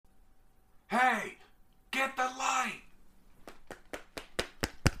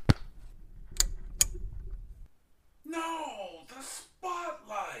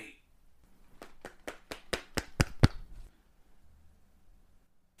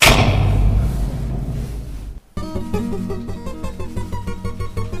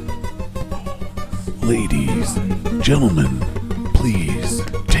Ladies, gentlemen, please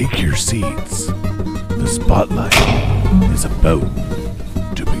take your seats. The spotlight is about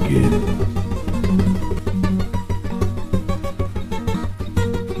to begin.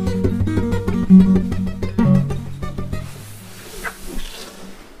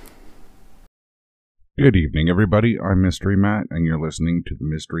 Good evening, everybody. I'm Mystery Matt, and you're listening to the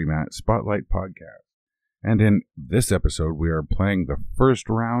Mystery Matt Spotlight Podcast. And in this episode, we are playing the first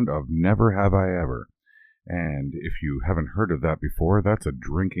round of Never Have I Ever. And if you haven't heard of that before, that's a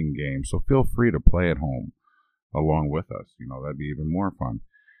drinking game, so feel free to play at home along with us. You know, that'd be even more fun.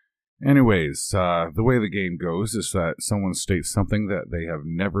 Anyways, the way the game goes is that someone states something that they have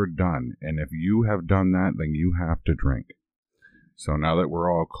never done, and if you have done that, then you have to drink. So now that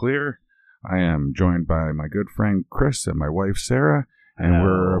we're all clear, I am joined by my good friend Chris and my wife Sarah, and Hello.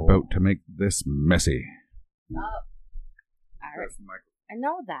 we're about to make this messy. Oh, I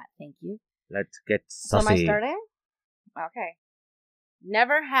know that. Thank you. Let's get So am I sussy. starting? Okay.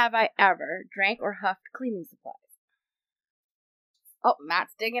 Never have I ever drank or huffed cleaning supplies. Oh,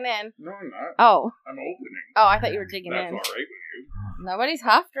 Matt's digging in. No, I'm not. Oh. I'm opening. Oh, I thought you were digging That's in. all right with you. Nobody's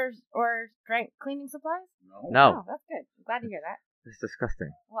huffed or drank cleaning supplies? No, Oh, that's good. I'm glad to hear that. it's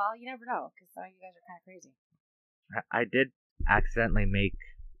disgusting. Well, you never know, because some of you guys are kind of crazy. I did accidentally make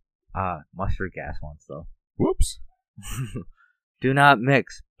mustard gas once, though. Whoops. Do not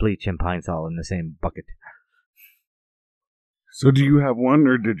mix bleach and pine sol in the same bucket. So do you have one,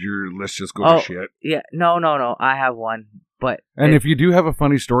 or did your list just go Oh. to shit? Yeah, no. I have one, but And if you do have a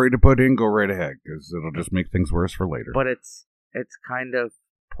funny story to put in, go right ahead, because it'll just make things worse for later. but it's kind of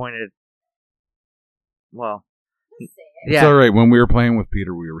pointed. Well, It's yeah. all right. When we were playing with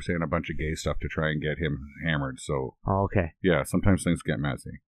Peter, we were saying a bunch of gay stuff to try and get him hammered. So, Oh, okay. yeah, sometimes things get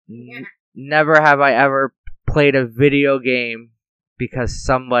messy. Never have I ever played a video game because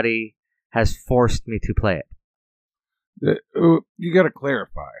somebody has forced me to play it. You got to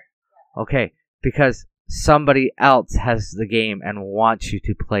clarify. Okay, because somebody else has the game and wants you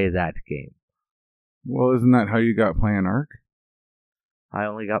to play that game. Well, isn't that how you got playing Ark? I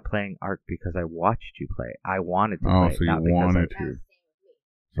only got playing Ark because I watched you play. I wanted to Oh, play it, so you not because wanted I- to.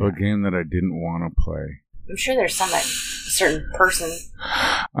 So a game that I didn't want to play. I'm sure there's some that a certain person.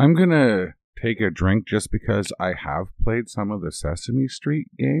 I'm going to take a drink just because I have played some of the Sesame Street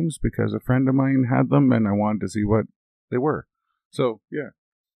games because a friend of mine had them and I wanted to see what they were. So, yeah.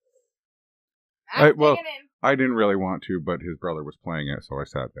 Matt's well- digging in. I didn't really want to, but his brother was playing it, so I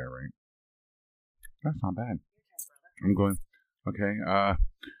sat there, right? That's not bad. I'm going, okay,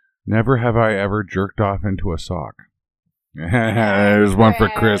 never have I ever jerked off into a sock. There's one for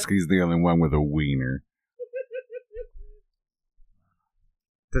Chris. He's the only one with a wiener.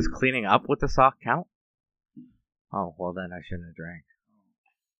 Does cleaning up with the sock count? Oh, well then I shouldn't have drank.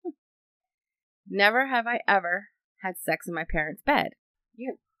 Never have I ever had sex in my parents' bed.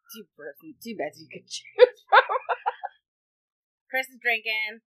 You have two beds you could choose from. Chris is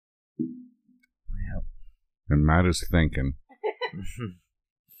drinking. Yep. And Matt is thinking,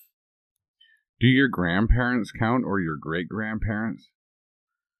 do your grandparents count or your great-grandparents?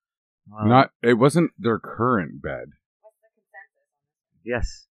 Well, It wasn't their current bed. What's the consensus on this?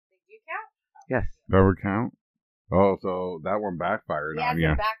 Yes. Did you count? Yes. That would count? Oh, so that one backfired Yeah, on it you.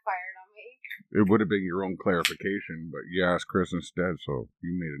 backfired on me. It would have been your own clarification, but you asked Chris instead, so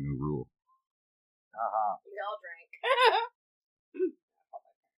you made a new rule. We all drank.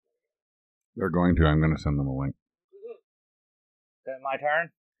 They're going to. I'm going to send them a link. Is it my turn?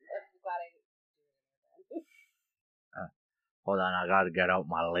 Hold on, I gotta get out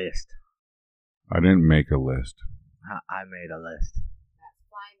my list. I didn't make a list. I made a list. That's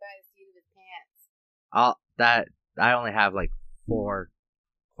flying by the seat of his pants. I only have like 4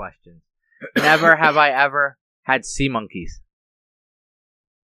 questions. Never have I ever had sea monkeys.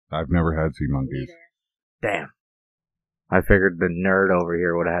 I've never had sea monkeys. Neither. Damn. I figured the nerd over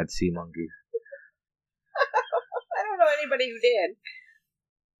here would have had sea monkeys. I don't know anybody who did.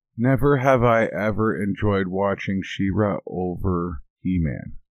 Never have I ever enjoyed watching She-Ra over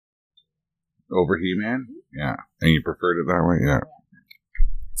He-Man. Over He-Man? Yeah. And you preferred it that way? Yeah.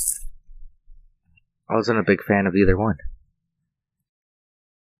 I wasn't a big fan of either one.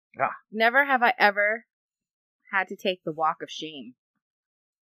 Never have I ever had to take the walk of shame.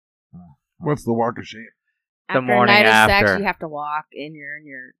 What's the walk of shame? The After morning a night of sex, after. you have to walk in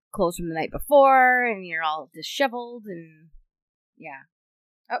your clothes from the night before, and you're all disheveled, and yeah.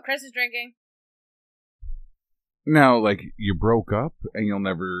 Oh, Chris is drinking. Now, like, you broke up and you'll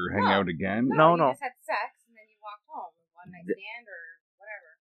never hang No. out again? No. You just had sex, and then you walked home. One night stand or whatever.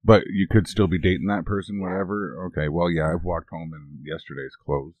 But you could still be dating that person, whatever? Okay, well, yeah, I've walked home in yesterday's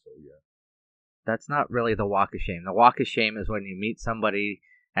clothes, so yeah. That's not really the walk of shame. The walk of shame is when you meet somebody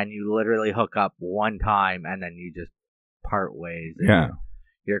and you literally hook up one time and then you just part ways. And Yeah.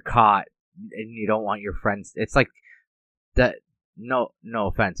 you're caught and you don't want your friends. It's like that. No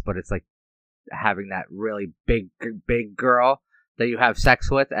offense, but it's like having that really big girl that you have sex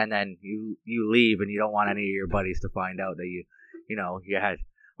with, and then you leave and you don't want any of your buddies to find out that you had,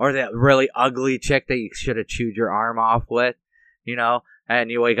 or that really ugly chick that you should have chewed your arm off with, and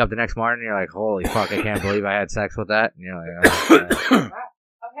you wake up the next morning and you're like, holy fuck, I can't believe I had sex with that. And you're like, Okay.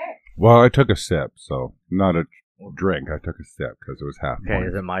 Well, I took a sip, so not a drink. I took a sip because it was half. okay,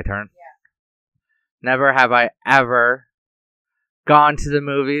 is it my turn? Yeah. Never have I ever gone to the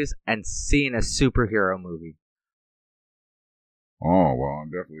movies and seen a superhero movie. Oh, well, I'm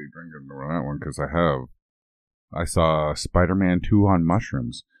definitely drinking that one because I saw Spider-Man 2 on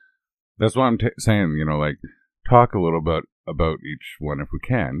mushrooms. That's what I'm saying, like, talk a little bit about each one if we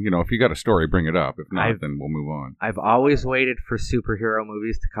can. If you got a story, bring it up. If not, then we'll move on. I've always waited for superhero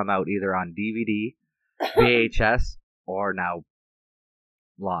movies to come out either on DVD, VHS, or now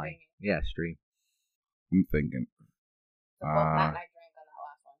live. Yeah, stream. I'm thinking. So both Matt and I drank on that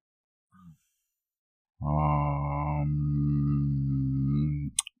last one.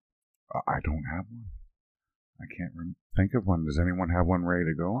 I don't have one. I can't think of one. Does anyone have one ready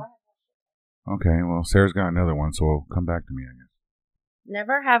to go? Okay, well, Sarah's got another one, so we'll come back to me, I guess.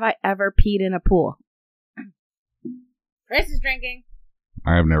 Never have I ever peed in a pool. Chris is drinking.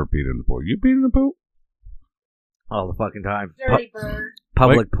 I have never peed in the pool. You peed in the pool? All the fucking time. Dirty bird.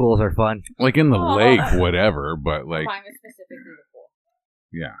 Public pools are fun. Like in the lake, whatever, but like... Mine was specifically the pool.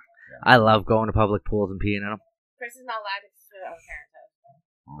 Yeah. I love going to public pools and peeing in them. Chris is not allowed to sit at our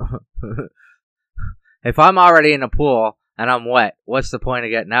parents' house. If I'm already in a pool and I'm wet, what's the point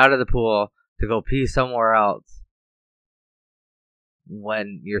of getting out of the pool to go pee somewhere else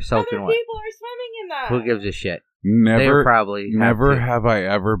when you're soaking Other wet? people are swimming in that. Who gives a shit? Never, They probably never have, have I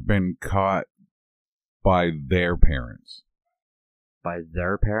ever been caught by their parents. by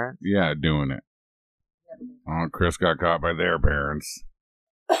their parents. Yeah, doing it. Oh, Chris got caught by their parents.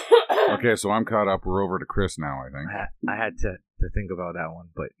 Okay, so I'm caught up. We're over to Chris now, I think. I had to think about that one,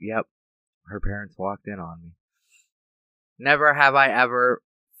 but yep, her parents walked in on me. Never have I ever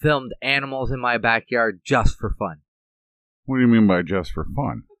filmed animals in my backyard just for fun. What do you mean by just for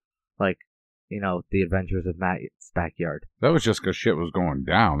fun? Like, The Adventures of Matt's Backyard. That was just because shit was going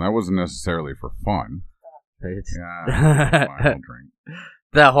down. That wasn't necessarily for fun. It's Yeah, fine, I'll drink.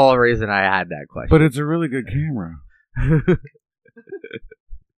 the whole reason I had that question. But it's a really good camera.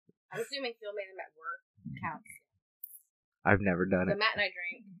 I'm assuming filming them at work counts. I've never done So it. Matt and I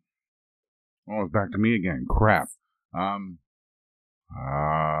drink. Oh, it's back to me again. Crap. I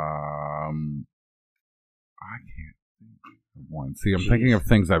can't think of one. See, I'm thinking of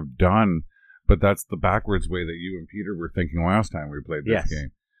things I've done, but that's the backwards way that you and Peter were thinking last time we played this Yes.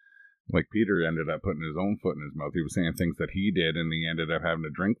 game. Like, Peter ended up putting his own foot in his mouth. He was saying things that he did, and he ended up having to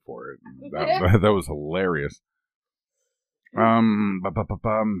drink for it. That was hilarious.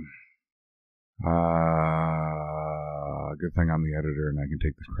 Good thing I'm the editor and I can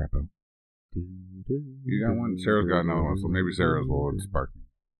take this crap out. You got one? Sarah's got another one, so maybe Sarah's will spark me.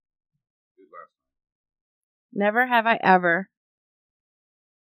 Never have I ever.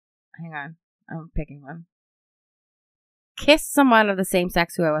 Hang on. I'm picking one. Kissed someone of the same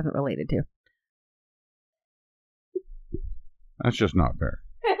sex who I wasn't related to. That's just not fair.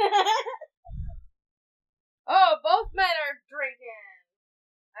 Oh, both men are drinking.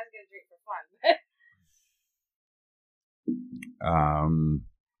 I was gonna drink for fun.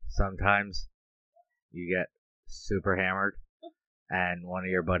 Sometimes you get super hammered, and one of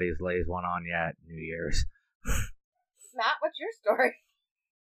your buddies lays one on you at New Year's. Matt, what's your story?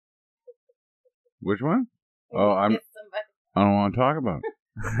 Which one? Oh, You kissed somebody. I don't want to talk about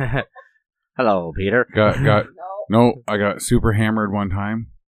it. Hello, Peter. Got No. no. I got super hammered one time,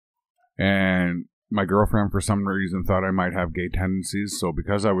 and my girlfriend, for some reason, thought I might have gay tendencies. So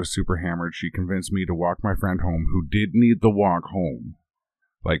because I was super hammered, she convinced me to walk my friend home, who did need the walk home.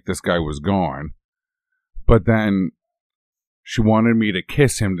 Like, this guy was gone. But then she wanted me to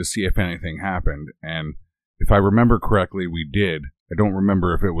kiss him to see if anything happened. And if I remember correctly, we did. I don't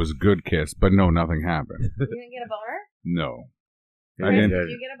remember if it was a good kiss, but no, nothing happened. You didn't get a boner? No. Yeah, I Chris, didn't. did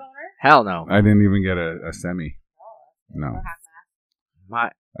you get a boner? Hell no. I didn't even get a semi. No. Or half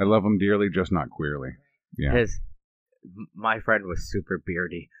My I love him dearly, just not queerly. Yeah. my friend was super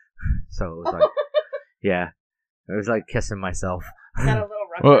beardy, so it was like, yeah, it was like kissing myself. Got a little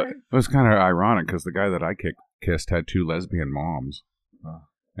rough. Well, it was kind of ironic because the guy that I kissed had two lesbian moms.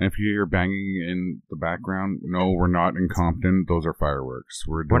 And if you hear banging in the background, no, we're not in Compton. Those are fireworks.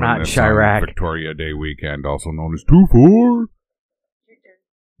 We're doing not in this on Chirac. Victoria Day weekend, also known as 2-4.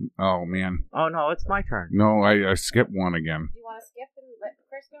 Oh, man. Oh, no, it's my turn. No, I skipped one again. Do you want to skip and let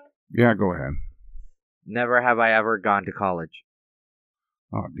Chris go? Yeah, go ahead. Never have I ever gone to college.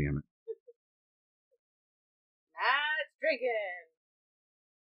 Oh, damn it. That's drinking.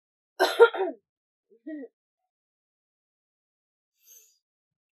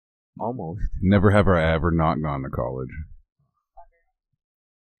 Almost. Never have I ever not gone to college.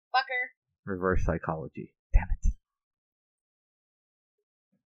 Fucker. Reverse psychology. Damn it.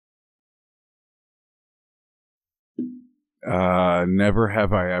 Never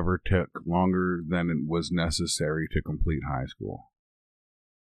have I ever took longer than it was necessary to complete high school.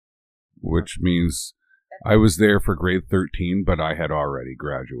 Which means I was there for grade 13, but I had already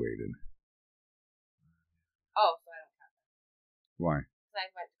graduated. Oh, so I don't count that. Why? Because I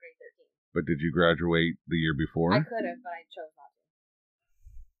went to grade 13. But did you graduate the year before? I could have, but I chose not to.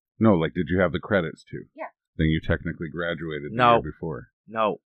 No, like, did you have the credits too? Yeah. Then you technically graduated the No. year before.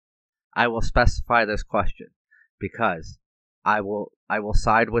 No. I will specify this question because I will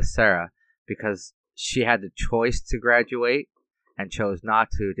side with Sarah because she had the choice to graduate and chose not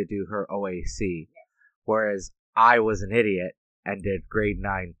to do her OAC, whereas I was an idiot and did grade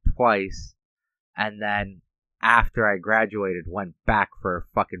 9 twice, and then after I graduated went back for a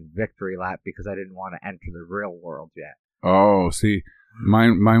fucking victory lap because I didn't want to enter the real world yet. Oh, see,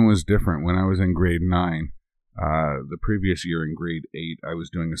 mine was different. When I was in grade 9, the previous year in grade 8, I was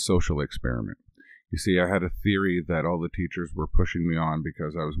doing a social experiment. You see, I had a theory that all the teachers were pushing me on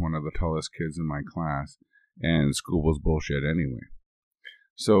because I was one of the tallest kids in my class, and school was bullshit anyway.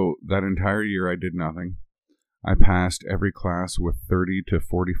 So that entire year I did nothing. I passed every class with 30 to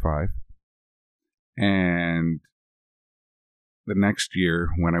 45. And the next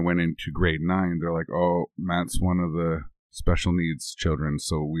year, when I went into grade 9, they're like, oh, Matt's one of the special needs children,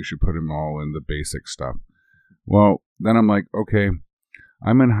 so we should put him all in the basic stuff. Well, then I'm like, okay,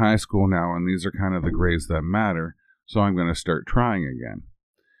 I'm in high school now, and these are kind of the grades that matter, so I'm going to start trying again.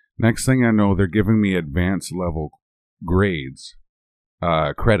 Next thing I know, they're giving me advanced level grades,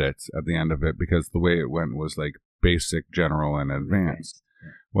 credits at the end of it, because the way it went was like basic, general, and advanced.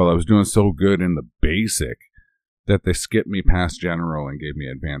 Well, I was doing so good in the basic that they skipped me past general and gave me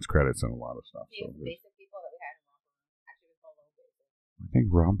advanced credits and a lot of stuff. So Basic people that we had in Romper Room actually was below basic. I think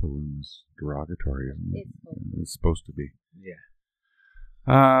romper room is derogatory, isn't it? It's supposed to be. Yeah.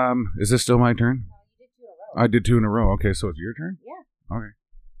 Is this still my turn? No, you did 2 in a row. I did 2 in a row. Okay, so it's your turn? Yeah. Okay.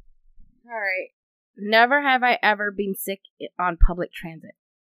 All right. Never have I ever been sick on public transit.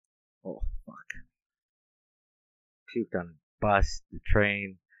 Oh, fuck. Puked on a bus, the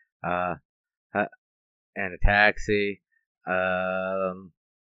train, and a taxi,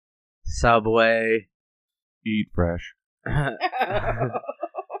 subway, Eat fresh.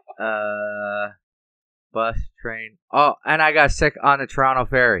 bus, train. Oh, and I got sick on the Toronto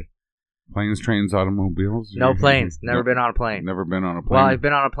ferry. Planes, trains, automobiles? No planes. Never been on a plane. Never been on a plane? Well, I've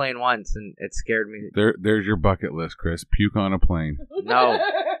been on a plane once, and it scared me. There's your bucket list, Chris. Puke on a plane. No.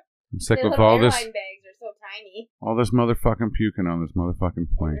 I'm sick The of little all this. airline bags are so tiny. All this motherfucking puking on this motherfucking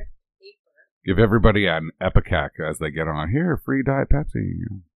plane. Paper. Give everybody an Epicac as they get on. Here, free Diet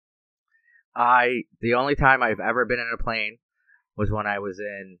Pepsi. The only time I've ever been in a plane was when I was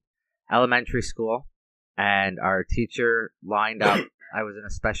in elementary school, and our teacher lined up. I was in a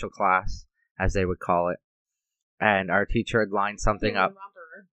special class, as they would call it, and our teacher had lined something up.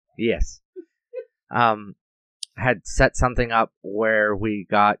 Yes. Had set something up where we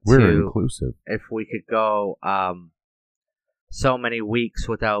got We're inclusive. if we could go so many weeks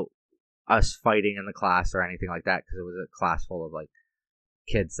without us fighting in the class or anything like that, because it was a class full of like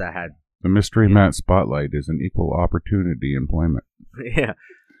kids that had The Mystery Matt Spotlight is an equal opportunity employment. yeah,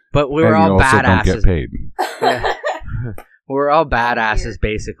 but we And were you all also don't get badasses. paid. Yeah. We were all badasses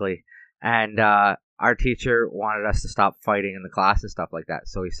basically, and our teacher wanted us to stop fighting in the class and stuff like that.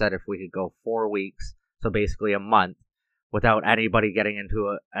 So he said if we could go 4 weeks, so basically a month, without anybody getting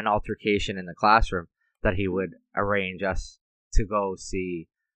into an altercation in the classroom, that he would arrange us to go see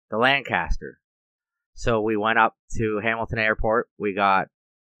the Lancaster. So we went up to Hamilton Airport. We got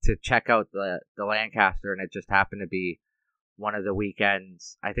to check out the Lancaster, and it just happened to be one of the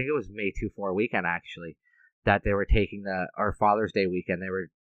weekends. I think it was May 2-4 weekend actually, that they were taking our Father's Day weekend. They were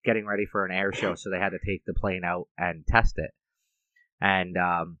getting ready for an air show, so they had to take the plane out and test it. And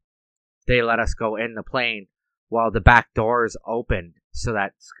they let us go in the plane while the back doors opened so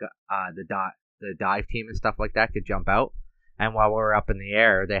that the dive team and stuff like that could jump out. And while we were up in the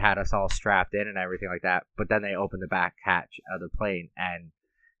air, they had us all strapped in and everything like that. But then they opened the back hatch of the plane, and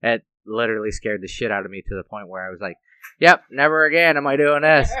It literally scared the shit out of me to the point where I was like, yep, never again am I doing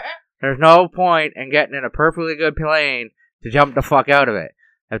this. There's no point in getting in a perfectly good plane to jump the fuck out of it.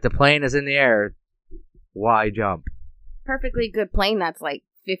 If the plane is in the air, why jump? Perfectly good plane that's like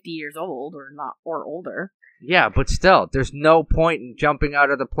 50 years old or not or older. Yeah, but still, there's no point in jumping out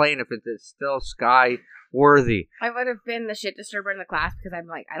of the plane if it's still sky worthy. I would have been the shit disturber in the class because I'm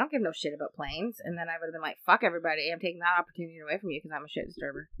like, I don't give no shit about planes. And then I would have been like, fuck everybody. I'm taking that opportunity away from you because I'm a shit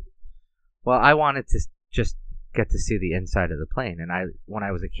disturber. Well, I wanted to just get to see the inside of the plane. And when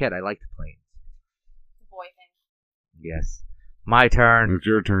I was a kid, I liked planes. Boy thing. Yes. My turn. It's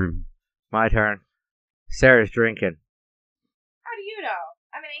your turn. My turn. Sarah's drinking. How do you know?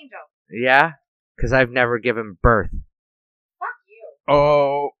 I'm an angel. Yeah? Because I've never given birth. Fuck you.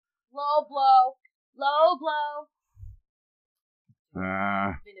 Oh. Low blow. Low blow.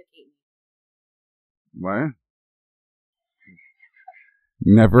 Vindicate me. What?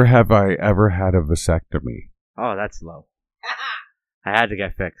 Never have I ever had a vasectomy. Oh, that's low. I had to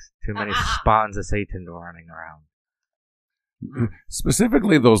get fixed. Too many spawns of Satan running around.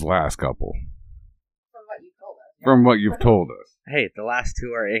 Specifically those last couple. From what you told us. From what you've told us. Hey, the last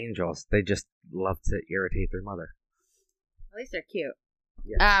two are angels. They just love to irritate their mother. At least they're cute.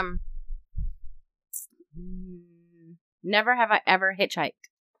 Yes. Never have I ever hitchhiked.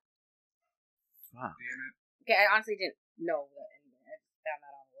 Wow. Okay, I honestly didn't know that. I found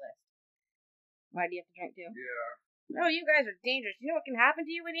that on the list. Why do you have to drink too? Yeah. Oh, you guys are dangerous. You know what can happen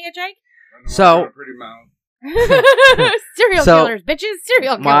to you when you hitchhike? So- pretty mouth. Serial killers, bitches.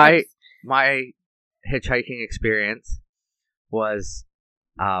 Serial killers. My hitchhiking experience was,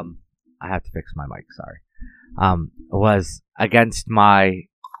 I have to fix my mic, sorry. Was against my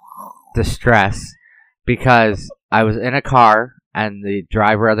distress because I was in a car and the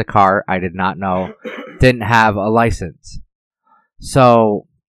driver of the car, I did not know, didn't have a license. So,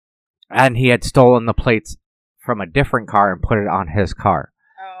 and he had stolen the plates from a different car and put it on his car.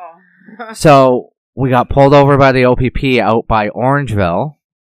 Oh. So, we got pulled over by the OPP out by Orangeville.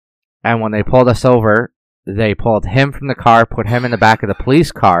 And when they pulled us over, they pulled him from the car, put him in the back of the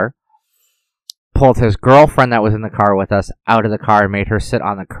police car, pulled his girlfriend that was in the car with us out of the car and made her sit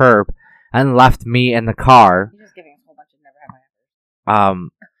on the curb, and left me in the car. You're just giving us a whole bunch of never have I ever.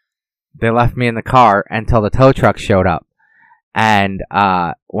 They left me in the car until the tow truck showed up. And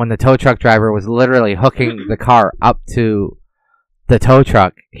when the tow truck driver was literally hooking the car up to the tow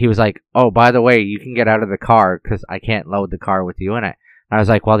truck, he was like, oh, by the way, you can get out of the car because I can't load the car with you in it. And I was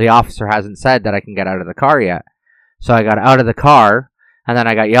like, well, the officer hasn't said that I can get out of the car yet. So I got out of the car, and then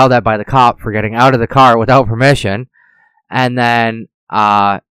I got yelled at by the cop for getting out of the car without permission. And then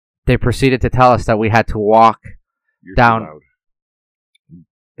they proceeded to tell us that we had to walk You're down. too loud.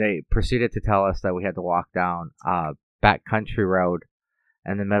 They proceeded to tell us that we had to walk down back country road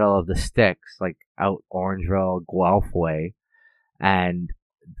in the middle of the sticks, like out Orangeville, Guelph way. And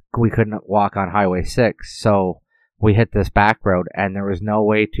we couldn't walk on Highway 6, so we hit this back road, and there was no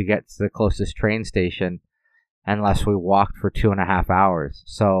way to get to the closest train station unless we walked for 2.5 hours.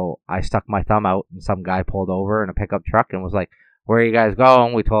 So I stuck my thumb out, and some guy pulled over in a pickup truck and was like, where are you guys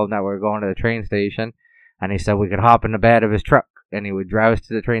going? We told him that we were going to the train station, and he said we could hop in the bed of his truck, and he would drive us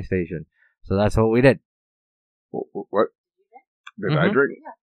to the train station. So that's what we did. What? Did I drink?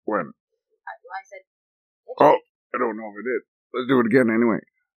 Yeah. When? I said, Oh, I don't know if I did. Let's do it again anyway.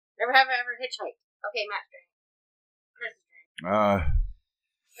 never have I ever hitchhiked. Okay, Matt drink. Chris drink.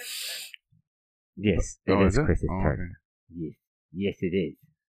 Yes, Oh, it is is it? Chris's Oh, turn. okay. Yes, it is.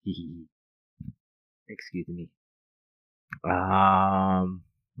 Excuse me.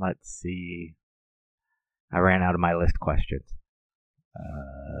 Let's see. I ran out of my list questions.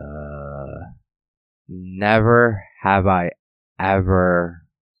 Never have I ever.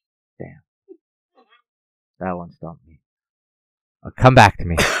 Damn. That one stumped me. Come back to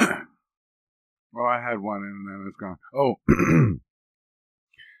me. Well, I had one and then it's gone. Oh.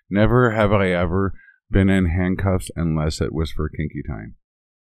 Never have I ever been in handcuffs unless it was for kinky time.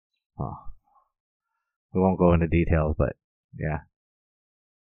 Oh. We won't go into details, but yeah.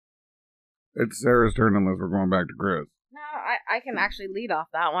 It's Sarah's turn unless we're going back to Chris. No, I can actually lead off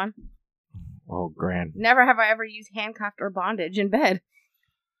that one. Oh, grand. Never have I ever used handcuffed or bondage in bed.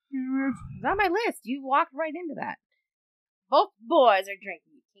 It's on my list. You walked right into that. Both boys are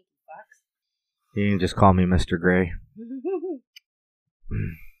drinking, you kinky fucks. You can just call me Mr. Gray.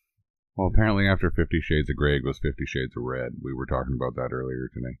 Well, apparently after 50 Shades of Grey goes 50 Shades of Red. We were talking about that earlier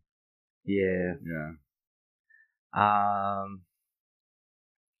today. Yeah. Yeah.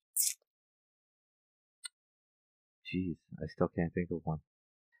 Jeez, I still can't think of one.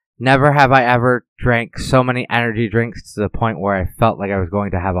 Never have I ever drank so many energy drinks to the point where I felt like I was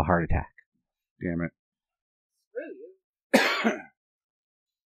going to have a heart attack. Damn it.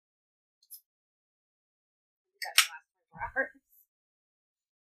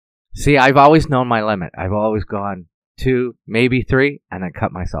 See, I've always known my limit. I've always gone 2, maybe 3, and then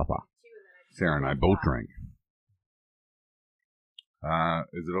cut myself off. Sarah and I both drank.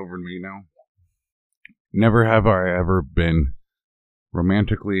 Is it over to me now? Never have I ever been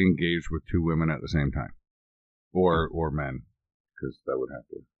romantically engaged with 2 women at the same time. Or men. Because that would have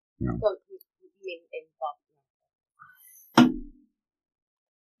to, you know. So, you mean involved?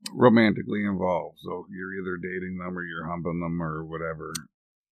 Romantically involved. So you're either dating them or you're humping them or whatever.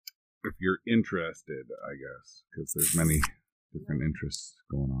 If you're interested, I guess. Because there's many different interests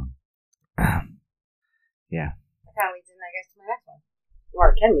going on. Yeah. That kind of leads in, I guess, to my next one. Or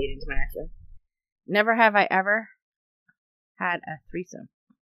it can lead into my next one. Never have I ever had a threesome.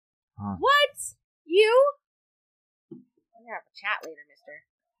 Huh. What? You? We're gonna have a chat later, mister.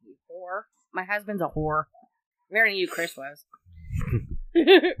 You whore. My husband's a whore. Marrying you, Chris was. Love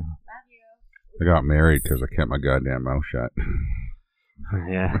you. I got married because I kept my goddamn mouth shut.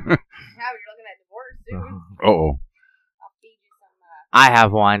 Yeah. Now you're looking at divorce, dude. Uh-oh. I'll feed you some, I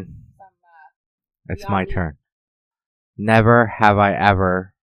have one. It's my Yummy. turn. Never have I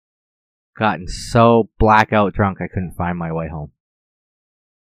ever gotten so blackout drunk I couldn't find my way home.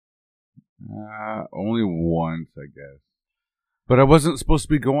 Only once, I guess. But I wasn't supposed to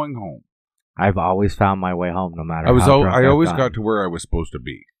be going home. I've always found my way home, no matter. I I've always gotten. got to where I was supposed to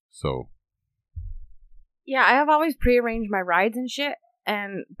be. So Yeah, I have always prearranged my rides and shit.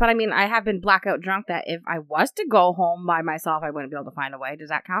 But I mean, I have been blackout drunk that if I was to go home by myself, I wouldn't be able to find a way. Does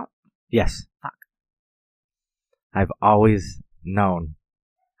that count? Yes. Fuck. I've always known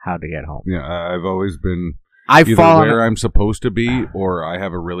how to get home. yeah, I've always been I've either fallen. where I'm supposed to be or I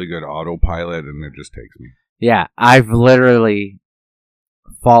have a really good autopilot and it just takes me. Yeah, I've literally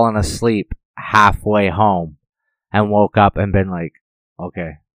fallen asleep halfway home and woke up and been like,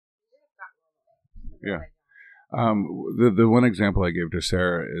 okay. Yeah. The one example I gave to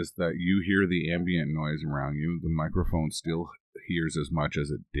Sarah is that you hear the ambient noise around you. The microphone still hears as much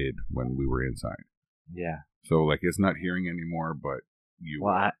as it did when we were inside. Yeah. So, like, it's not hearing anymore, but you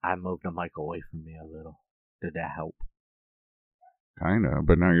Well, I moved the mic away from me a little. Did that help? kind of,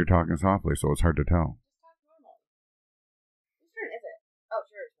 but now you're talking softly, so it's hard to tell. Whose turn is it? Oh,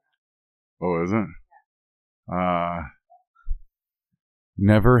 sure. Oh, is it?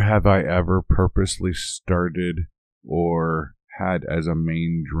 Never have I ever purposely started or had as a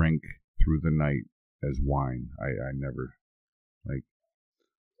main drink through the night as wine. I never, like,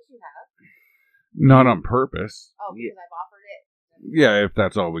 Yes, you have. not on purpose. Oh, because I've offered it. Yeah, if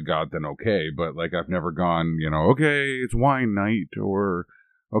that's all we got, then okay. But, like, I've never gone, okay, it's wine night, or,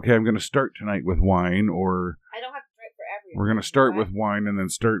 okay, I'm going to start tonight with wine, or I don't have to drink for every we're going to occasion, start right? with wine and then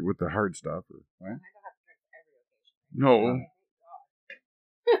start with the hard stuff. Or, what? I don't have to drink for every occasion. No.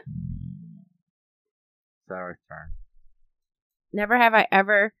 Sarah's turn. Never have I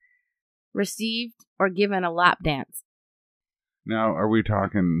ever received or given a lap dance. Now, are we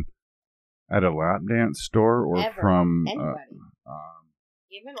talking at a lap dance store or Ever. from... Anybody.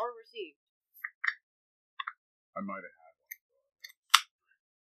 Given or received. I might have had one.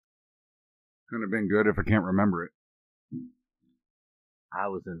 Couldn't have been good if I can't remember it. I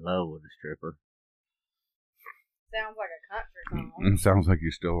was in love with a stripper. Sounds like a cunt for someone. It sounds like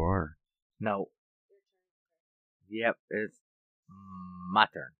you still are. No. Yep, it's my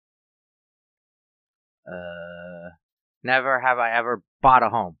turn. Never have I ever bought a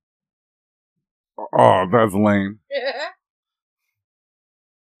home. Oh, that's lame.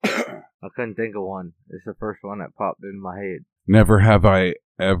 I couldn't think of one. It's the first one that popped in my head. Never have I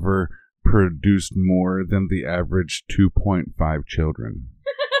ever produced more than the average 2.5 children.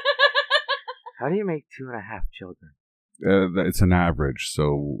 How do you make 2.5 children? It's an average,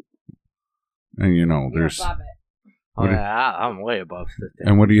 so... And, You're there's... above it. Oh, What do- yeah, I'm way above statistics.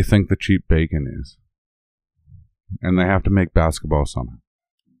 And what do you think the cheap bacon is? And they have to make basketball somehow.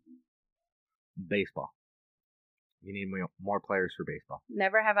 Baseball. You need more players for baseball.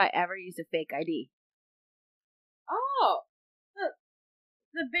 Never have I ever used a fake ID. Oh,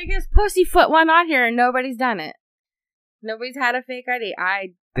 the biggest pussyfoot one on here, and nobody's done it. Nobody's had a fake ID.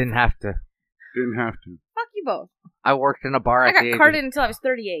 I Didn't have to. Didn't have to. fuck you both. I worked in a bar I at the got age carded until I was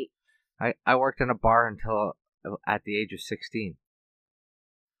 38. I worked in a bar until at the age of 16.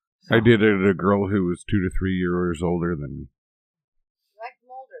 I did it at a girl who was 2 to 3 years older than me. You like them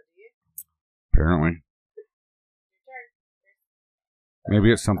older, do you? Apparently. Your turn.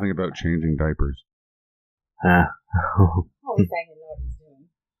 Maybe it's something about changing diapers. Holy I can know what he's doing.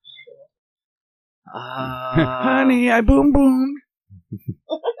 Honey, I boom boomed.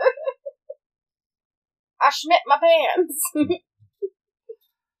 I schmidt my pants.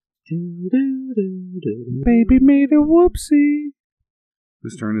 Baby made a whoopsie.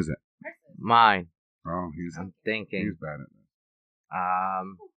 Whose turn is it? Mine. Oh, I'm thinking. he's bad at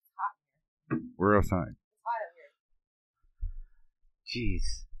this. We're outside.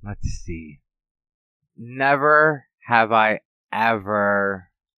 Jeez. Let's see. Never have I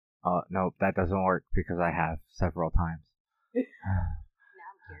ever. Oh, no, that doesn't work because I have several times. Now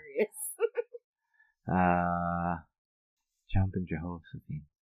I'm curious. Jumping Jehoshaphat.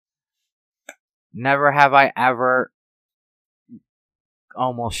 Never have I ever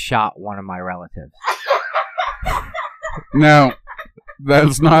almost shot one of my relatives. Now,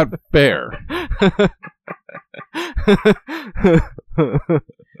 that's not fair.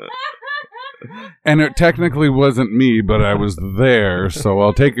 And it technically wasn't me, but I was there, so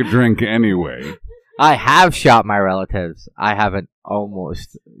I'll take a drink anyway. I have shot my relatives. I haven't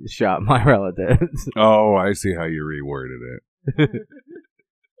almost shot my relatives. Oh, I see how you reworded it.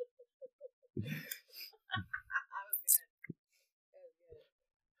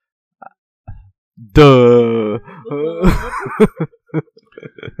 Duh.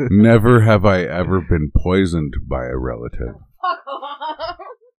 Never have I ever been poisoned by a relative. Fuck off.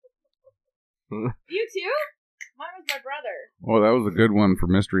 You too? Mine was my brother. Oh, that was a good one for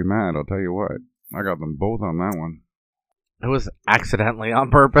Mystery Matt, I'll tell you what. I got them both on that one. It was accidentally on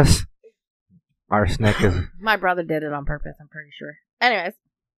purpose. Arsenic is... My brother did it on purpose, I'm pretty sure. Anyways,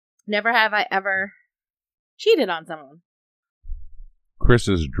 never have I ever cheated on someone. Chris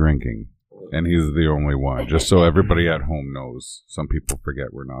is drinking, and he's the only one. Just so everybody at home knows. Some people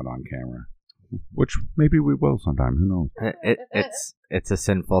forget we're not on camera. Which maybe we will sometime, who knows? It's a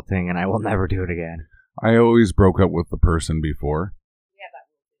sinful thing, and I will never do it again. I always broke up with the person before.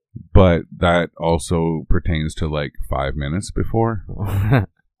 But that also pertains to like 5 minutes before.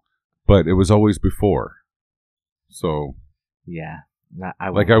 But it was always before. So. Yeah. I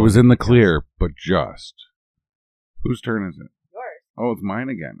was in the clear, but just. Whose turn is it? Yours. Oh, it's mine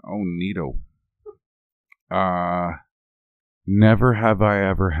again. Oh, neato. Never have I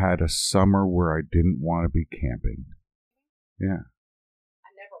ever had a summer where I didn't want to be camping. Yeah.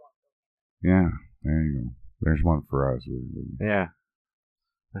 I never want to. Yeah. There you go. There's one for us. Yeah.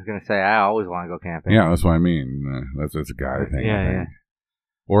 I was gonna say I always want to go camping. Yeah, that's what I mean. That's a guy thing. Yeah.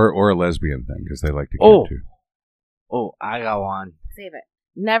 Or a lesbian thing because they like to camp too. Oh, I got one. Save it.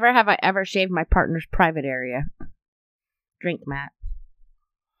 Never have I ever shaved my partner's private area. Drink, Matt.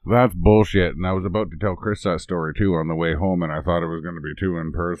 That's bullshit. And I was about to tell Chris that story too on the way home, and I thought it was going to be too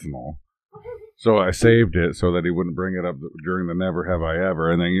impersonal. So I saved it so that he wouldn't bring it up during the Never Have I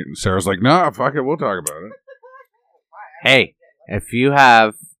Ever. And then Sarah's like, "Nah, fuck it, we'll talk about it." Hey. If you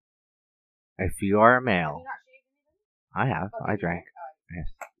are a male, I have. I drank. Yes.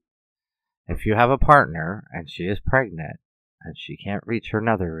 If you have a partner and she is pregnant and she can't reach her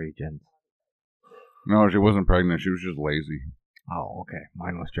nether regions. No, she wasn't pregnant. She was just lazy. Oh, okay.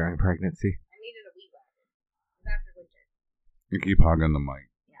 Mine was during pregnancy. I needed a wee wagon. It was after winter. You keep hogging the mic.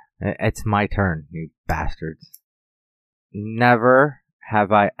 Yeah. It's my turn, you bastards. Never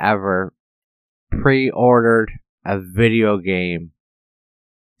have I ever pre-ordered a video game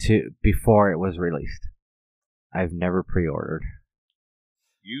before it was released. I've never pre-ordered.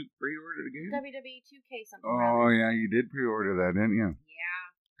 You pre-ordered a game? WWE 2K something. Oh, yeah, you did pre-order that, didn't you?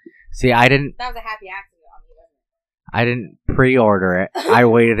 Yeah. See, I didn't... That was a happy accident on me, wasn't it? I didn't pre-order it. I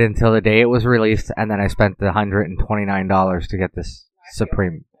waited until the day it was released, and then I spent the $129 to get this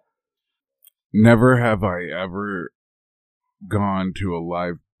Supreme. Never have I ever gone to a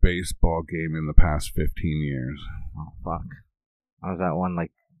live baseball game in the past 15 years. Oh, fuck. I was at one,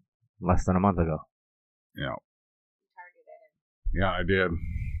 like, less than a month ago. Yeah. Yeah, I did.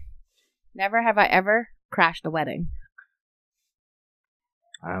 Never have I ever crashed a wedding.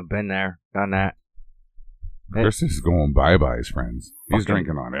 I've been there, done that. Chris is going bye-byes, friends. He's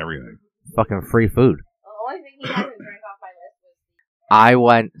drinking on everything. Fucking free food. The only thing he hasn't drank off my list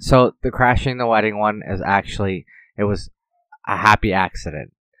was so the crashing the wedding one is actually, it was a happy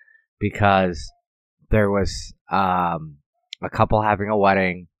accident because there was a couple having a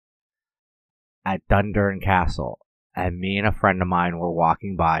wedding at Dundurn Castle, and me and a friend of mine were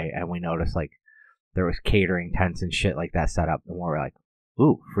walking by, and we noticed like there was catering tents and shit like that set up, and we were like,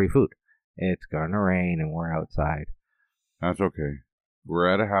 "Ooh, free food! It's gonna rain, and we're outside." That's okay. We're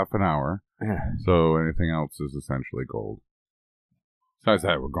at a half an hour, so anything else is essentially gold. Besides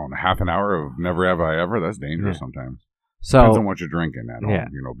that, we're going a half an hour of Never Have I Ever. That's dangerous sometimes. So depends on what you're drinking at home.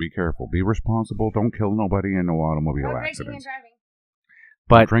 You know, be careful, be responsible, don't kill nobody in no automobile accidents.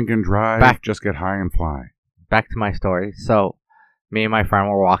 But drink and drive, just get high and fly. Back to my story. So, me and my friend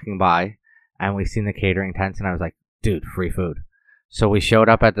were walking by, and we seen the catering tents, and I was like, dude, free food. So we showed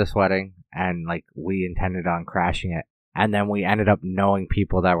up at this wedding, and like we intended on crashing it. And then we ended up knowing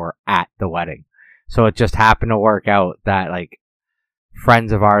people that were at the wedding. So it just happened to work out that like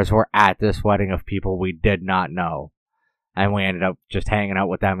friends of ours were at this wedding of people we did not know. And we ended up just hanging out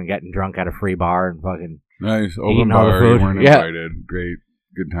with them and getting drunk at a free bar and fucking nice. Open eating all the bar, you food. weren't Yeah. invited. Great.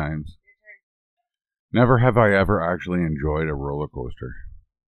 Good times. Never have I ever actually enjoyed a roller coaster.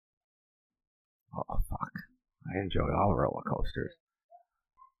 Oh, fuck. I enjoy all roller coasters.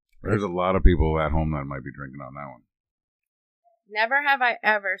 There's a lot of people at home that might be drinking on that one. Never have I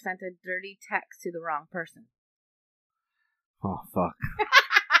ever sent a dirty text to the wrong person. Oh, fuck.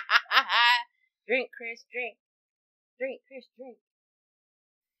 Drink, Chris, drink. Drink, Chris, drink.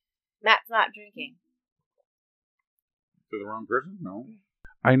 Matt's not drinking. To the wrong person? No.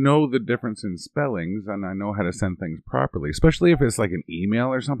 I know the difference in spellings, and I know how to send things properly. Especially if it's like an email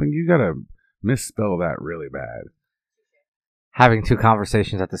or something, you gotta misspell that really bad. Having two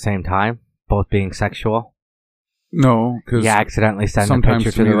conversations at the same time, both being sexual. No, because You accidentally send a sometimes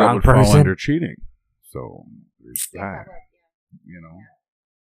picture to to me the that wrong would fall person. under cheating. So there's that. You know,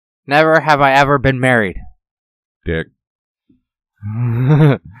 Never have I ever been married. dick.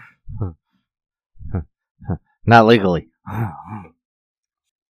 Not legally.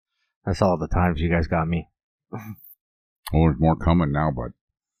 That's all the times you guys got me. Well, there's more coming now, but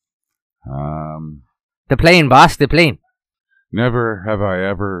The plane, boss, the plane. never have I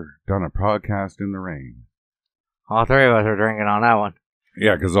ever done a podcast in the rain. All three of us are drinking on that one.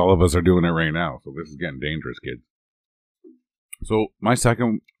 Yeah, because all of us are doing it right now, so this is getting dangerous, kids. So my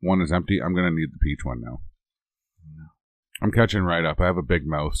second one is empty. I'm gonna need the peach one now. I'm catching right up. I have a big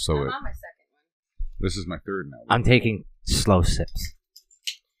mouth, so I'm on my second one. this is my third now. I'm taking slow sips.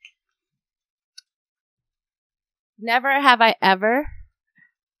 Never have I ever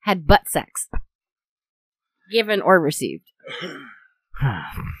had butt sex. Given or received.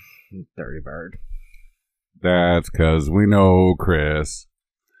 Dirty bird. That's because we know Chris.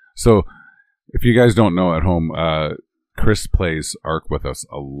 So, if you guys don't know at home, Chris plays Ark with us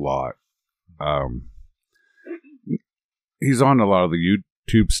a lot. He's on a lot of the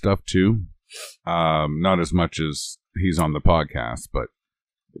YouTube stuff too. Not as much as he's on the podcast, but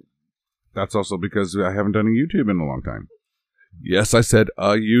that's also because I haven't done a YouTube in a long time. Yes, I said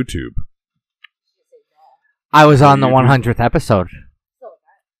a YouTube. I was on the 100th episode.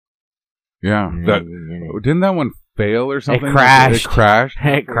 Yeah, that didn't that one fail or something? It crashed. It crashed.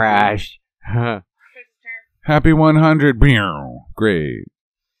 It crashed. Happy 100. Great.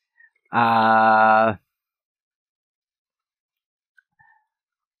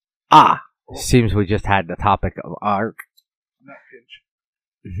 Seems we just had the topic of Ark.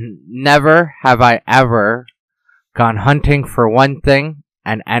 Never have I ever gone hunting for one thing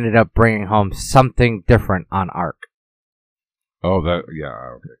and ended up bringing home something different on Ark. Oh, yeah,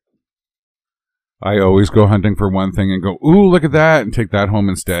 okay. I always go hunting for one thing and go, ooh, look at that, and take that home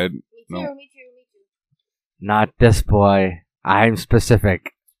instead. Me too. Not this boy. I'm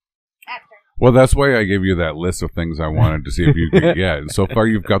specific. Well, that's why I gave you that list of things I wanted to see if you could get. And so far,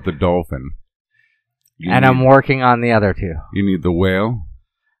 you've got the dolphin. I'm working on the other two. You need the whale.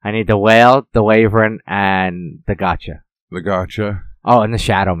 I need the whale, the wyvern, and the gotcha. The gotcha. Oh, and the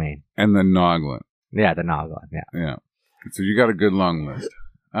shadow mane. And the noglin. Yeah, the noglin. Yeah. Yeah. So you got a good long list.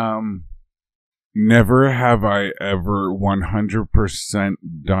 Never have I ever 100%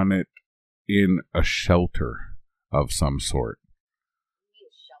 done it in a shelter of some sort.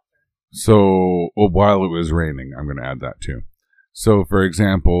 So, while it was raining, I'm going to add that too. So, for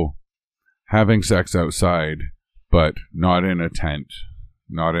example, having sex outside, but not in a tent,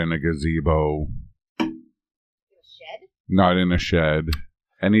 not in a gazebo, not in a shed.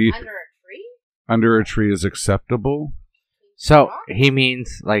 Under a tree? Under a tree is acceptable. So he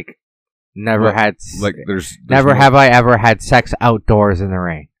means like never Well, had Like there's never no- have I ever had sex outdoors in the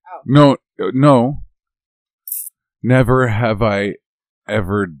rain. No. Never have I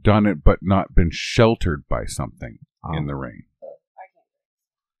ever done it, but not been sheltered by something in the rain.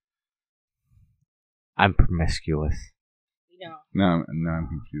 I'm promiscuous. Now I'm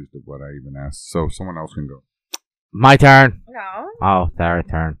confused of what I even asked. So someone else can go. My turn. No. Oh, their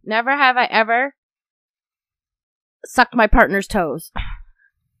turn. Never have I ever sucked my partner's toes.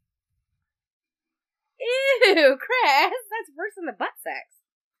 Ew, Chris. That's worse than the butt sex.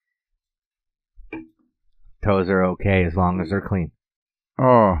 Toes are okay as long as they're clean.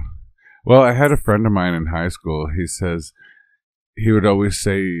 Oh, well, I had a friend of mine in high school. He says he would always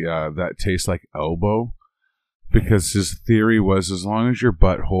say that tastes like elbow. Because his theory was as long as your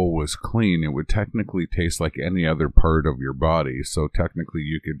butthole was clean, it would technically taste like any other part of your body. So technically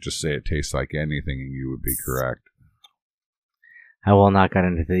you could just say it tastes like anything and you would be correct. I will not get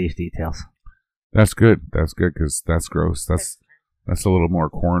into these details. That's good. That's good because that's gross. That's a little more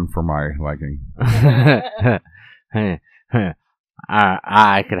corn for my liking.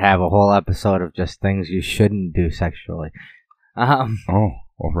 I could have a whole episode of just things you shouldn't do sexually. Oh,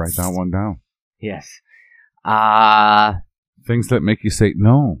 I'll write that one down. Yes. Things that make you say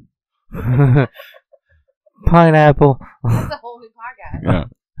no. Pineapple. That's a whole new podcast.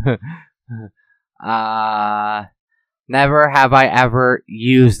 Yeah. Never have I ever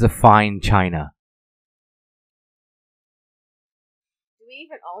used the fine china. Do we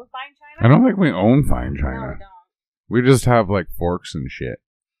even own fine china? I don't think we own fine No, china. we don't. We just have like forks and shit.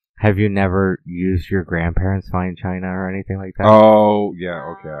 Have you never used your grandparents' fine china or anything like that? Oh, yeah,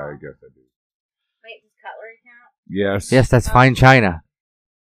 okay, I guess I do. Wait, does cutlery count? Yes. Yes, that's fine china.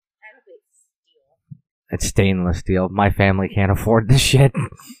 I don't think it's steel. It's stainless steel. My family can't afford this shit.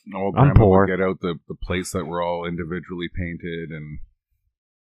 Old I'm grandma poor. would get out the plates that were all individually painted, and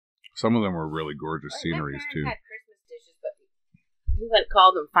some of them were really gorgeous sceneries, too. My parents had Christmas dishes, but we wouldn't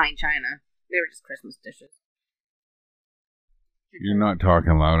call them fine china. They were just Christmas dishes. You're not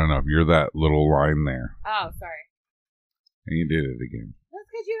talking loud enough. You're that little line there. Oh, sorry. And you did it again. That's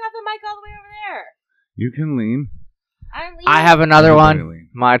because you have the mic all the way over there. You can lean. I'm leaving. I have another Everybody one. lean.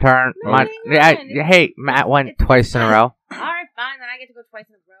 My turn. No, My, lean on. hey, Matt went twice in a row. Alright, fine. Then I get to go twice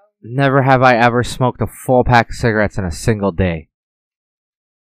in a row. Never have I ever smoked a full pack of cigarettes in a single day.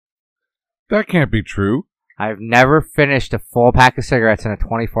 That can't be true. I've never finished a full pack of cigarettes in a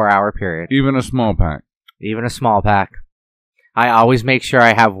 24-hour period. Even a small pack. Even a small pack. I always make sure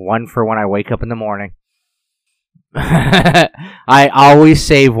I have one for when I wake up in the morning. I always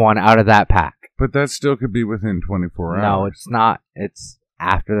save one out of that pack. But that still could be within 24 hours. No, it's not. It's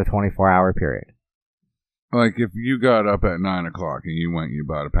after the 24-hour period. Like if you got up at 9 o'clock and you went and you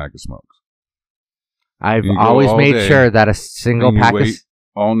bought a pack of smokes. I've You go always all made day, sure that a single and you pack of... wait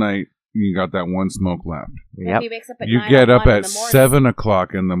all night and you got that one smoke left. Yep. He wakes up at You 9 get or up 1 in at the morning. 7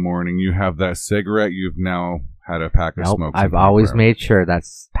 o'clock in the morning, you have that cigarette, you've now had a pack of Nope, smokes. I've always made sure that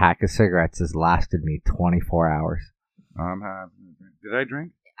pack of cigarettes has lasted me 24 hours. I'm having a drink. Did I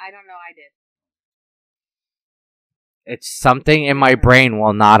drink? I don't know. I did. It's something in my brain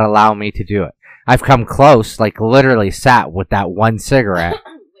will not allow me to do it. I've come close, like literally sat with that one cigarette. Waiting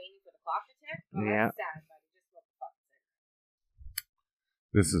for the clock to tick? Oh, Yeah. that's sad, buddy. Just let the clock tick.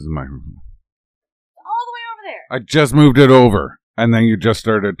 This is my room. All the way over there. I just moved it over, and then you just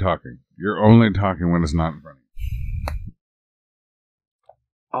started talking. You're only talking when it's not in front of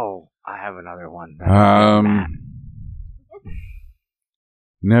Oh, I have another one. you.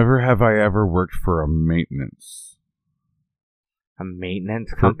 Never have I ever worked for a maintenance. A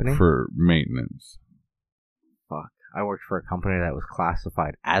maintenance company? For maintenance. Fuck. I worked for a company that was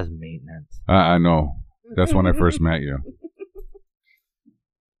classified as maintenance. I know. That's when I first met you.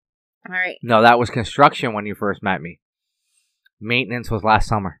 All right. No, that was construction when you first met me. Maintenance was last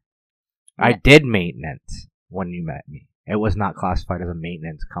summer. I Yeah. did maintenance when you met me. It was not classified as a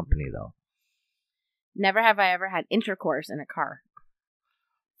maintenance company, though. Never have I ever had intercourse in a car.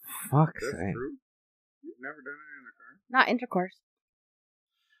 Fuck's sake. true? You've never done it in a car? Not intercourse.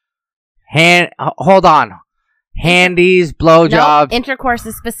 Hold on. Handies, blowjobs. No, intercourse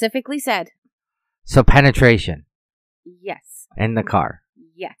is specifically said. So penetration Yes. in the car.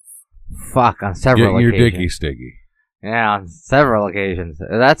 Yes. Fuck, on several Getting your occasions. dicky sticky. Yeah, on several occasions.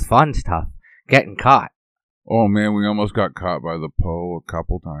 That's fun stuff. Getting caught. Oh man, we almost got caught by the Poe a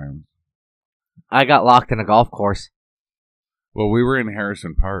couple times. I got locked in a golf course. Well, we were in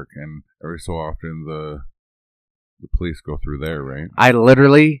Harrison Park, and every so often the police go through there, right? I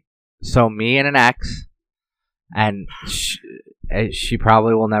literally, so me and an ex, and she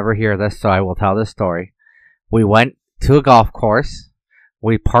probably will never hear this, so I will tell this story. We went to a golf course.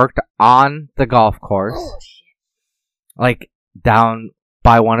 We parked on the golf course, Oh, shit. like down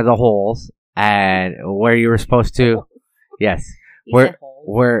by one of the holes, and where you were supposed to, yes, You where said holes.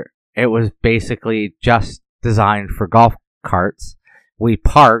 where it was basically just designed for golf carts. We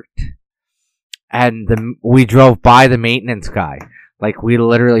parked, and we drove by the maintenance guy. Like, we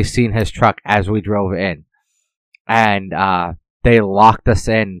literally seen his truck as we drove in. And they locked us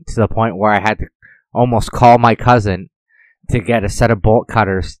in to the point where I had to almost call my cousin to get a set of bolt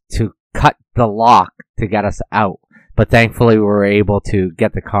cutters to cut the lock to get us out. But thankfully, we were able to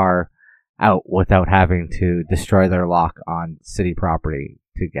get the car out without having to destroy their lock on city property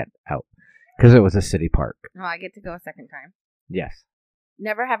to get out. Because it was a city park. Oh, I get to go a second time. Yes.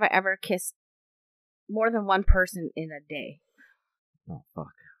 Never have I ever kissed more than one person in a day. Oh, fuck.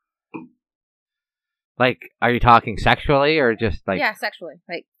 Like, are you talking sexually or just like... Yeah, sexually.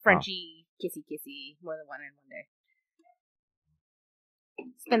 Like, Frenchie, kissy, more than one in one day.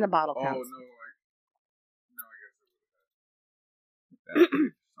 Spin the bottle Oh, counts. no, I guess it would have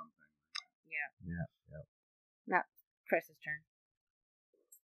been something. Yeah. Now, Chris's turn.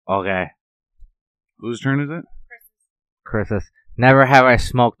 Okay. Whose turn is it? Chris's. Never have I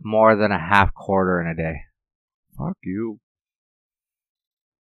smoked more than a half quarter in a day. Fuck you.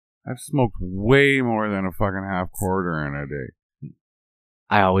 I've smoked way more than a fucking half quarter in a day.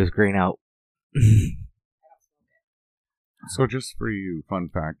 I always green out. So just for you fun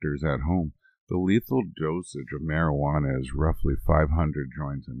factors at home, the lethal dosage of marijuana is roughly 500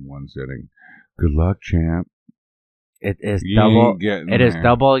 joints in one sitting. Good luck, champ. It is You double. ain't getting It is there.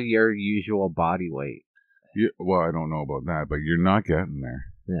 double your usual body weight. Well, I don't know about that, but you're not getting there.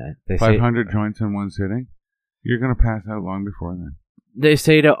 Yeah, they say 500 joints in one sitting? You're going to pass out long before then. they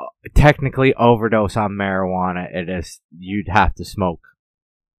say to technically overdose on marijuana, you'd have to smoke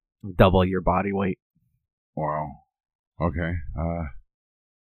double your body weight. Wow. Okay.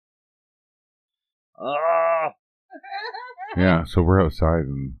 Yeah, so we're outside,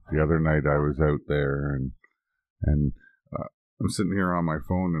 and the other night I was out there, and I'm sitting here on my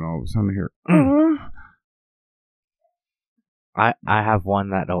phone, and all of a sudden I hear, I have one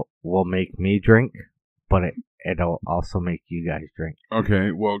that will make me drink, but it'll also make you guys drink.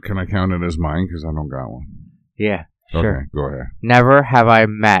 Okay, well, can I count it as mine? Because I don't got one. Yeah, sure. Okay, go ahead. Never have I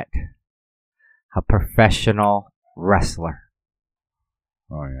met a professional wrestler.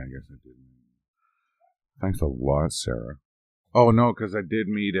 Oh, yeah, I guess I did. Thanks a lot, Sarah. Oh, no, because I did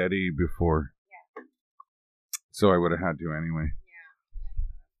meet Eddie before. Yeah. So I would have had to anyway.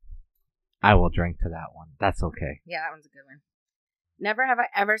 I will drink to that one. That's okay. Yeah, that one's a good one. Never have I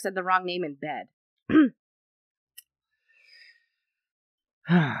ever said the wrong name in bed.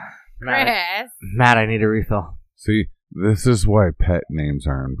 Matt, I need a refill. See, this is why pet names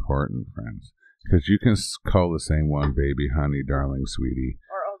are important, friends. Because you can call the same one baby, honey, darling, sweetie.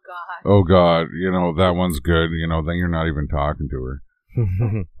 Or, oh, God. Oh, God, that one's good. Then you're not even talking to her.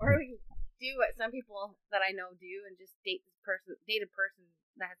 Or we can do what some people that I know do and just date a person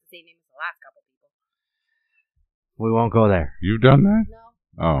that has the same name as the last couple people. We won't go there. You've done that? No.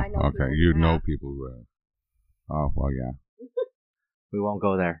 Oh, I know okay. people You who know have. people who have. Oh, well, yeah. We won't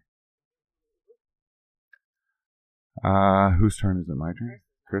go there. Whose turn is it? My turn?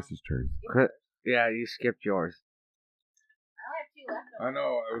 Chris's turn. Yeah, you skipped yours. I only have 2 left. I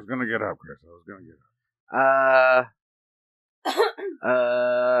know. I was going to get up, Chris. I was going to get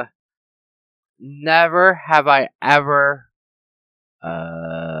up. Never have I ever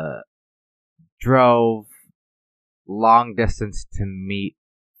drove long distance to meet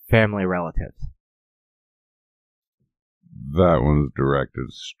family relatives. That one's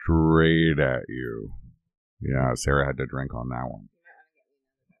directed straight at you. Yeah, Sarah had to drink on that one.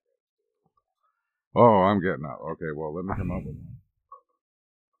 Oh, I'm getting up. Okay, well, let me come up with one.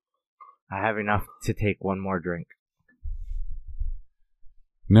 I have enough to take one more drink.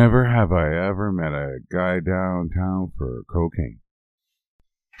 Never have I ever met a guy downtown for cocaine.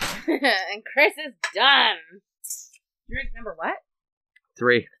 And Chris is done. Drink number what?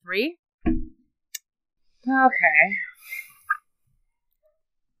 3. 3? Okay.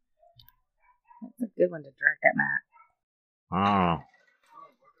 That's a good one to drink at, Matt. Oh.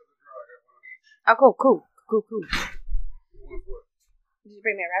 Oh, cool. Did you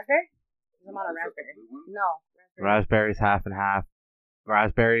bring me a raspberry? I'm on a raspberry. No. Raspberry's half and half.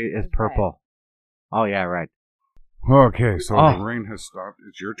 Raspberry is purple. Oh, yeah, right. Okay, so the rain has stopped.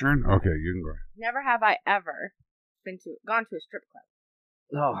 It's your turn? Okay, you can go. Never have I ever gone to a strip club.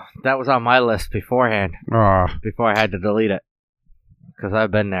 Oh, that was on my list beforehand. Before I had to delete it. Because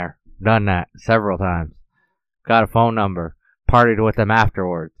I've been there. Done that several times. Got a phone number. Partied with them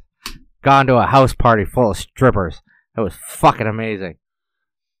afterwards. Gone to a house party full of strippers. It was fucking amazing.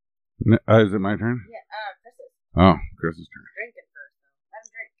 Is it my turn? Yeah, Chris's. Oh, Chris's turn. Drinking first, though. Let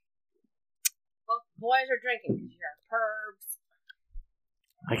him drink. Both boys are drinking because you're pervs.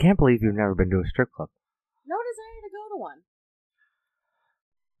 I can't believe you've never been to a strip club. No desire to go to one.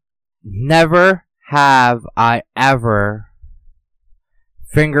 Never have I ever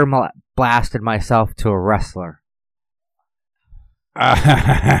finger blasted myself to a wrestler. How many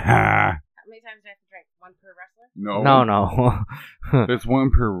times do I have to drink? One per wrestler? No. If it's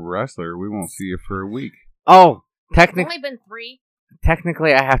one per wrestler, we won't see you for a week. Oh, It's only been 3.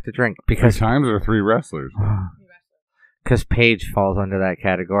 technically I have to drink 3 because times or 3 wrestlers? Paige falls under that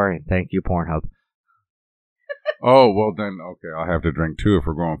category. Thank you, Pornhub. Oh, well then, okay, I'll have to drink 2 if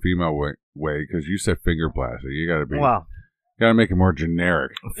we're going female way, because you said finger blaster. You gotta make it more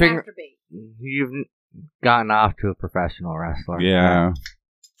generic. Masturbate. You've gotten off to a professional wrestler. Yeah.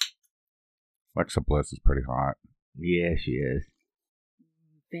 Alexa Bliss is pretty hot. Yeah, she is.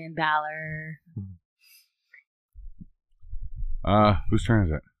 Finn Balor. Whose turn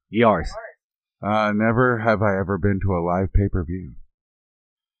is it? Yours. Never have I ever been to a live pay-per-view.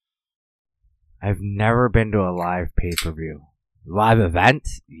 I've never been to a live pay-per-view. Live event?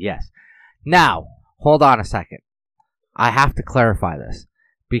 Yes. Now, hold on a second. I have to clarify this.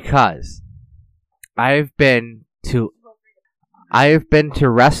 Because I've been to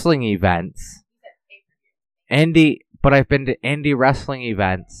wrestling events. But I've been to indie wrestling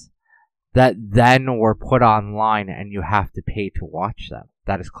events that then were put online and you have to pay to watch them.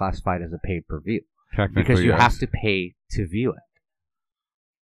 That is classified as a pay-per-view. Technically, because you yes. have to pay to view it.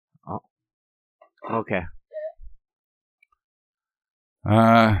 Oh. Okay.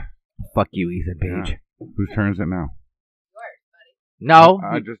 Fuck you, Ethan Page. Yeah. Whose turn is it now? No,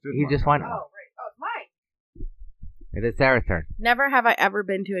 I just did he mine. just went. Oh, right. Oh, it's mine. It is their turn. Never have I ever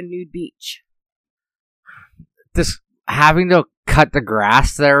been to a nude beach. Does having to cut the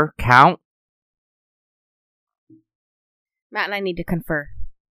grass there count? Matt and I need to confer.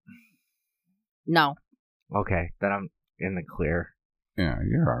 No. Okay, then I'm in the clear. Yeah,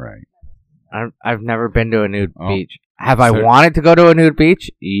 you're all right. I've never been to a nude Oh. beach. Have I Sir? wanted to go to a nude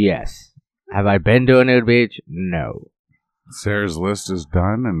beach? Yes. Have I been to a nude beach? No. Sarah's list is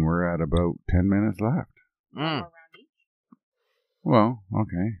done, and we're at about 10 minutes left. Mm. Well,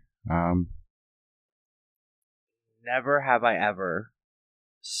 okay. Never have I ever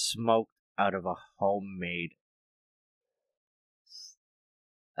smoked out of a homemade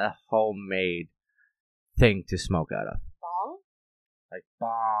thing to smoke out of. Bong? Like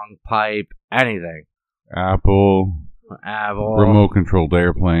bong, pipe, anything. Apple, remote controlled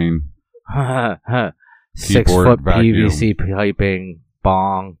airplane, 6 Keyboard, foot vacuum. PVC piping,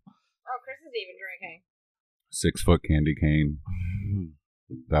 bong. Oh, Chris is even drinking. 6-foot candy cane.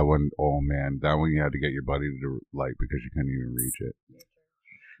 That one, oh man, that one you had to get your buddy to light because you couldn't even reach it.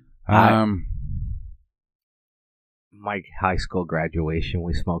 My high school graduation,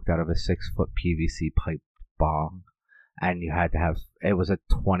 we smoked out of a 6 foot PVC pipe bong, and you had to have, it was a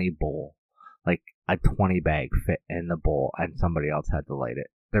 20 bowl, like a 20 bag fit in the bowl, and somebody else had to light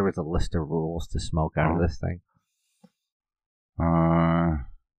it. There was a list of rules to smoke out of this thing.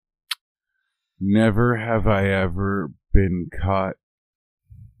 Never have I ever been caught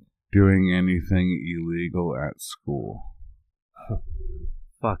doing anything illegal at school.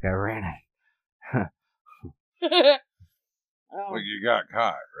 Fuck, I ran it. Oh. Well, you got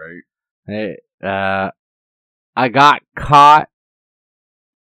caught, right? I got caught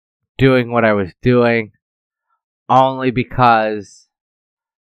doing what I was doing only because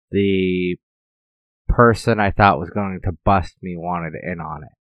the person I thought was going to bust me wanted in on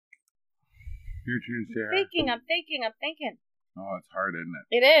it. Your turn, Sarah. I'm thinking. Oh, it's hard, isn't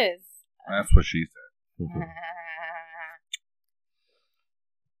it? It is. That's what she said.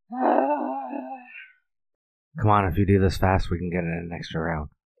 Come on, if you do this fast, we can get in an extra round.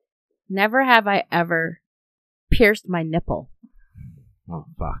 Never have I ever pierced my nipple. Oh,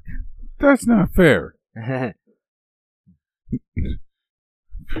 fuck. That's not fair.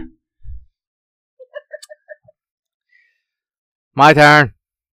 My turn.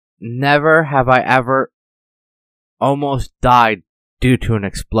 Never have I ever almost died due to an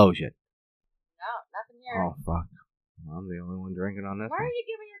explosion. No, nothing here. Oh, fuck. I'm the only one drinking on this Why are one. you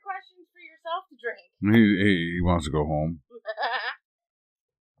giving your questions for yourself to drink? He wants to go home.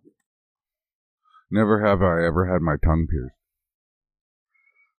 Never have I ever had my tongue pierced.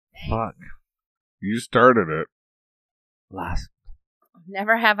 Fuck. You started it. Last.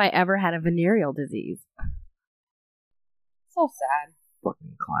 Never have I ever had a venereal disease. So sad.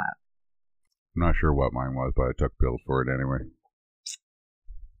 Fucking clap. I'm not sure what mine was, but I took pills for it anyway.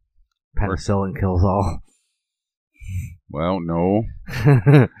 Penicillin kills all. Well, no.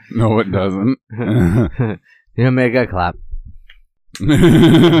 No, it doesn't. You make a clap.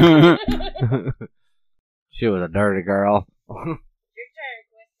 She was a dirty girl. Your turn,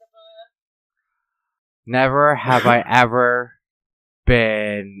 Christopher. Never have I ever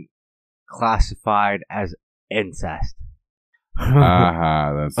been classified as incest.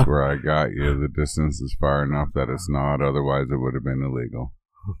 Aha, that's where I got you. The distance is far enough that it's not, otherwise it would have been illegal.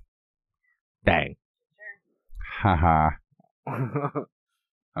 Dang. Haha.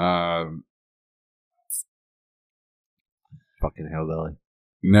 Fucking hillbilly.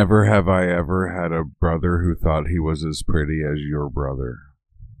 Never have I ever had a brother who thought he was as pretty as your brother.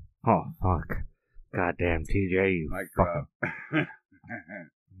 Oh, fuck. Goddamn TJ, you Mic fucking... drop.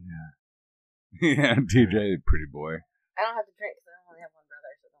 Yeah, TJ, pretty boy. I don't have to drink because I only have one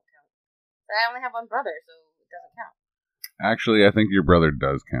brother, so it don't count. But I only have one brother, so it doesn't count. Actually, I think your brother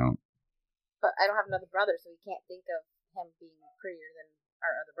does count. But I don't have another brother, so we can't think of him being prettier than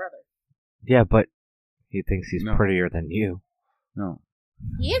our other brother. Yeah, but he thinks he's No. prettier than you. No.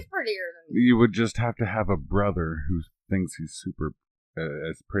 He is prettier than me. You would just have to have a brother who thinks he's super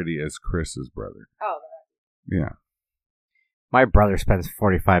as pretty as Chris's brother. Oh, Yeah. My brother spends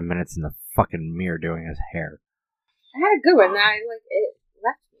 45 minutes in the fucking mirror doing his hair. I had a good one. Now it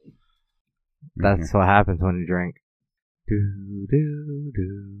left me. That's what happens when you drink. Do, do, do,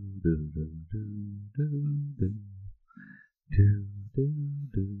 do, do, do, do, do. Do, do,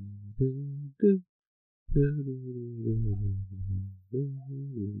 do, do, do.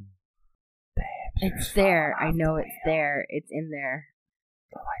 Damn, It's there. I know it's there. It's in there.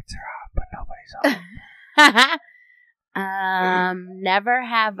 the lights are off, but nobody's on. Never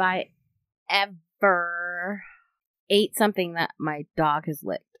have I ever ate something that my dog has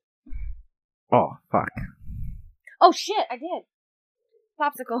licked. Oh, fuck. Oh shit, I did.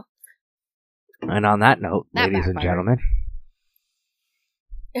 Popsicle. And on that note, That ladies and backfired. gentlemen,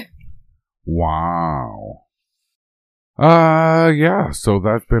 Wow. Yeah, so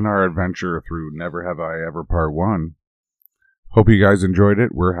that's been our adventure through Never Have I Ever Part 1. Hope you guys enjoyed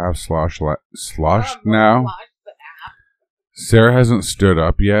it. We're half sloshed now. Sarah hasn't stood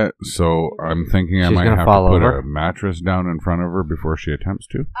up yet, so I'm thinking I She's might gonna have to fall put over. a mattress down in front of her before she attempts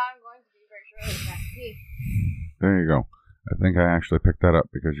to. I'm going to be very sure it's pee. There you go. I think I actually picked that up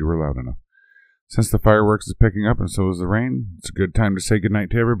because you were loud enough. Since the fireworks is picking up and so is the rain, it's a good time to say goodnight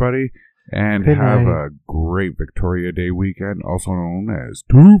to everybody and Good have night. a great Victoria Day weekend, also known as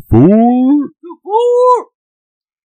 2-4.